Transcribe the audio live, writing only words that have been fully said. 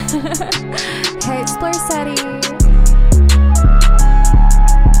Hey, splurcetti.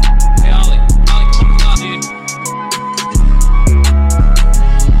 Hey, Ollie, come on, dude.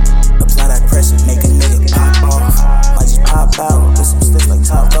 Apply that pressure, make a nigga pop off. Might just pop out with some sticks like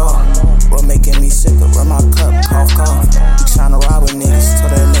Top Dog. Bro making me sicker, run my cup, cough, cough. You tryna ride with niggas,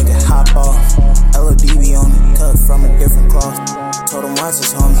 told that nigga hop off. LODB on me, cut from a different cloth. Told him watch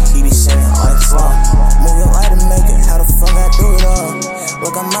his homie, he be saying like slow. Moving light and make it, how the fuck I do it all?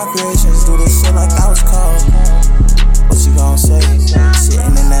 Look at my creations, do this shit like I was called. What you gon' say?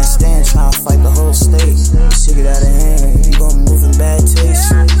 Sitting in that stand, tryna fight the whole state. Shit get out of hand, you gon' move in bad taste.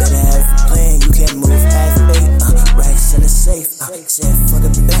 Better have a plan, you can't move half bait. Racks in the safe, said fuck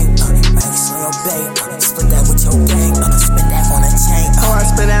a bank. Racks on your bait, split that with your gang. Spit that on a chain. Oh, I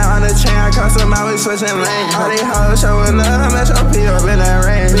spit that on the chain, I cross them out, we switching lanes. All these hoes showing up, M3tr0 P up in that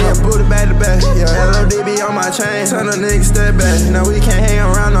range. Me a booty back to back, yeah, LODB on my chain. Tell them niggas step back, no we can't hang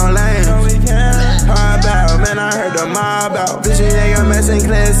around no lanes. Hard out, man, I heard the mob out. Bitch, we ain't got messing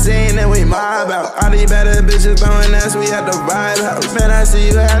clean scene and we mob out. All these better bitches throwing ass, we at the vibe house. Man, I see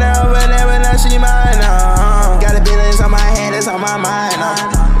you had that over there, but now she mine now. Got a feelings on my head, it's on my mind now.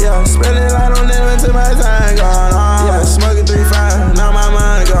 Yeah, spending a lot on them until my time gone on. Yeah, smoking 3-5, now my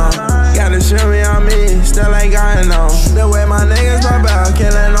mind gone. Got the shimmy on me, still ain't got no. The way my niggas pop out,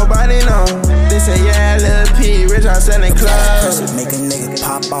 can't let nobody know. They say, yeah, Lil P, rich, I'm selling clubs. Make a nigga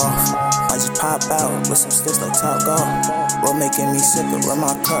pop off. I just pop out with some sticks like Top Dog. Bro making me sicker, run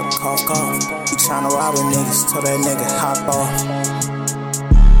my cup, cough, cough. You tryna rob a niggas, told that nigga hop off.